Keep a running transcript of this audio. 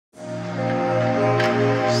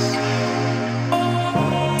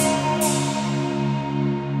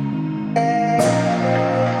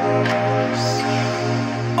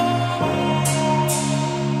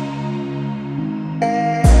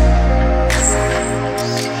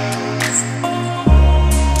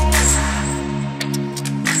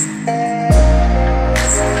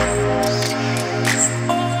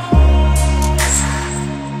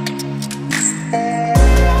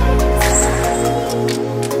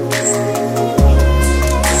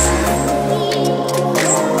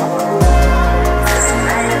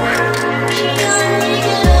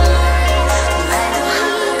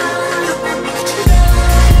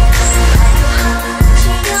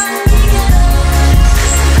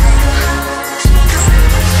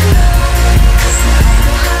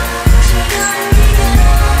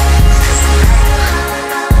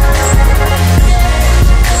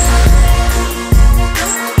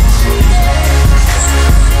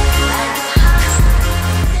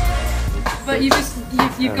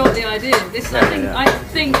you've got the idea. This, I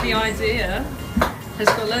think the idea has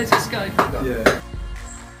got loads of scope. Yeah.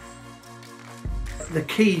 The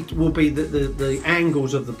key will be the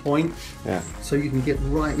angles of the point, so you can get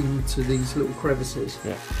right into these little crevices.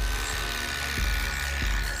 Yeah.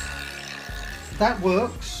 That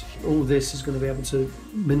works. All this is going to be able to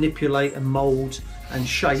manipulate and mould and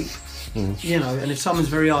shape. You know, and if someone's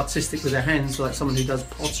very artistic with their hands, like someone who does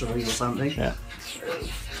pottery or something, going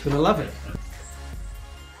to love it.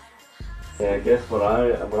 Yeah, I guess what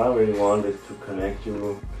I really want is to connect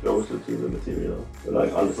you closer to the material,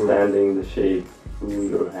 like understanding the shape through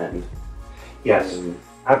your hand. Yes,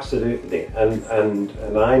 absolutely, and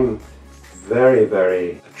I'm very,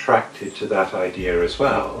 very attracted to that idea as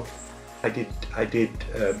well. I did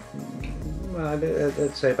well,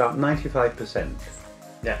 let's say about 95%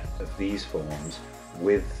 of these forms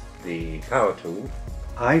with the power tool.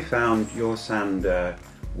 I found your sander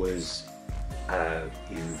was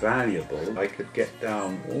invaluable. I could get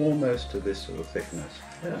down almost to this sort of thickness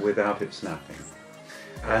without it snapping.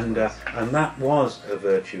 And that was a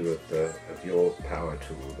virtue of your power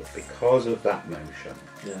tool, that because of that motion,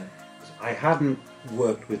 I hadn't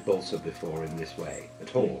worked with balsa before in this way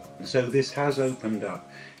at all. And so this has opened up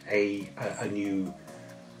a new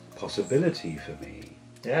possibility for me.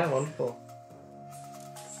 Yeah, wonderful.